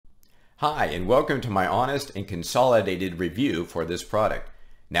Hi, and welcome to my honest and consolidated review for this product.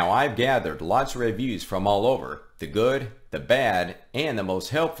 Now, I've gathered lots of reviews from all over, the good, the bad, and the most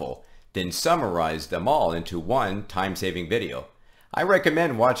helpful, then summarized them all into one time-saving video. I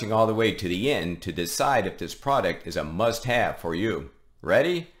recommend watching all the way to the end to decide if this product is a must-have for you.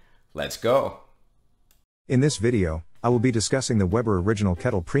 Ready? Let's go! In this video, I will be discussing the Weber Original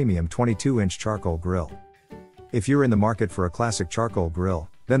Kettle Premium 22-inch charcoal grill. If you're in the market for a classic charcoal grill,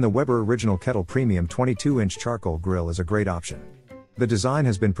 then the Weber Original Kettle Premium 22-inch charcoal grill is a great option. The design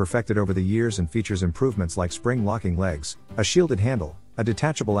has been perfected over the years and features improvements like spring locking legs, a shielded handle, a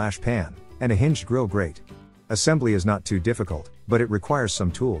detachable ash pan, and a hinged grill grate. Assembly is not too difficult, but it requires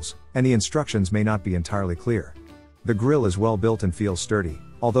some tools, and the instructions may not be entirely clear. The grill is well built and feels sturdy,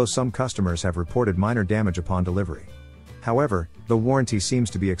 although some customers have reported minor damage upon delivery. However, the warranty seems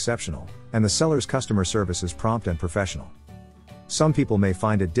to be exceptional, and the seller's customer service is prompt and professional. Some people may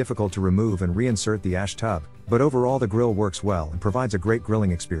find it difficult to remove and reinsert the ash tub, but overall the grill works well and provides a great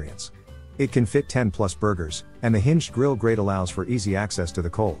grilling experience. It can fit 10+ burgers, and the hinged grill grate allows for easy access to the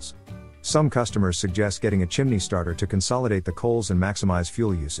coals. Some customers suggest getting a chimney starter to consolidate the coals and maximize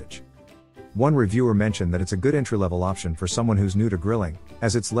fuel usage. One reviewer mentioned that it's a good entry-level option for someone who's new to grilling,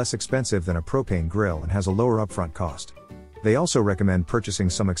 as it's less expensive than a propane grill and has a lower upfront cost. They also recommend purchasing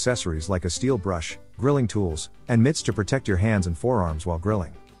some accessories like a steel brush, grilling tools, and mitts to protect your hands and forearms while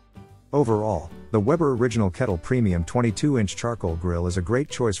grilling. Overall, the Weber Original Kettle Premium 22-inch charcoal grill is a great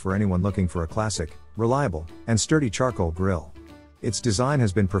choice for anyone looking for a classic, reliable, and sturdy charcoal grill. Its design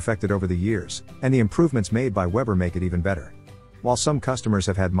has been perfected over the years, and the improvements made by Weber make it even better. While some customers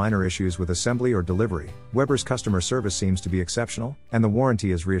have had minor issues with assembly or delivery, Weber's customer service seems to be exceptional, and the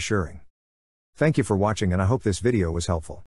warranty is reassuring. Thank you for watching, and I hope this video was helpful.